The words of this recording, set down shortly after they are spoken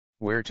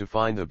Where to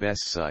find the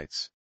best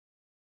sites.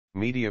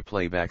 Media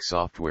playback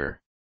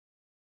software.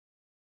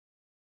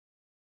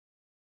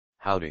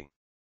 Howdy.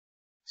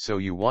 So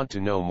you want to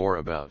know more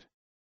about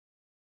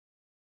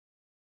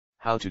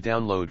how to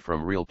download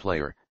from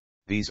Realplayer?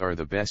 These are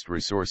the best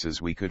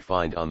resources we could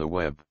find on the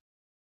web.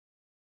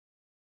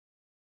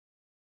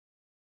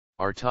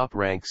 Our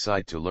top-ranked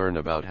site to learn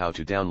about how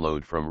to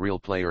download from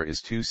Realplayer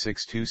is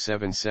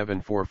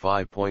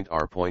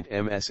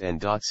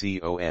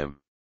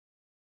 2627745.r.msn.com.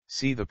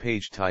 See the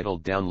page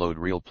titled Download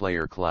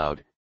Realplayer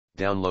Cloud,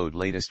 download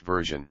latest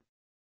version.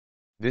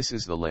 This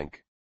is the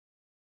link.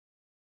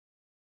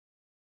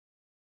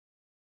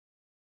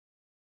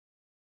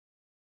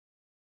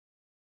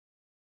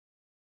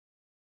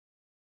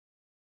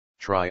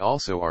 Try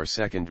also our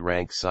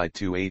second-ranked site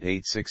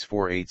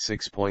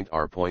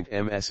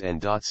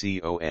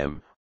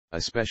 2886486.r.msn.com,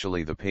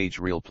 especially the page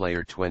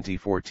Realplayer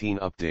 2014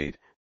 update,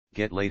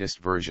 get latest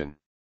version.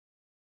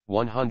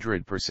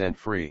 100%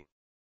 free.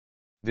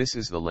 This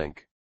is the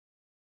link.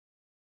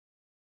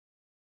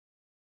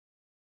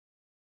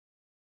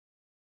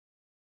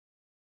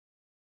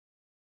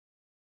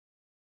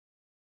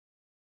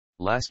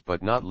 Last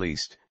but not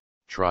least,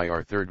 try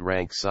our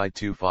third-ranked site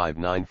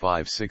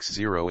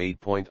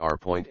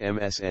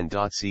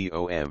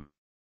 2595608.r.msn.com.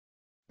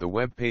 The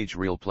web page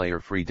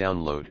Realplayer free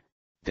download,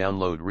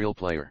 download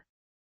Realplayer.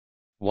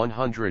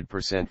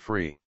 100%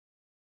 free.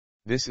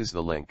 This is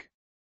the link.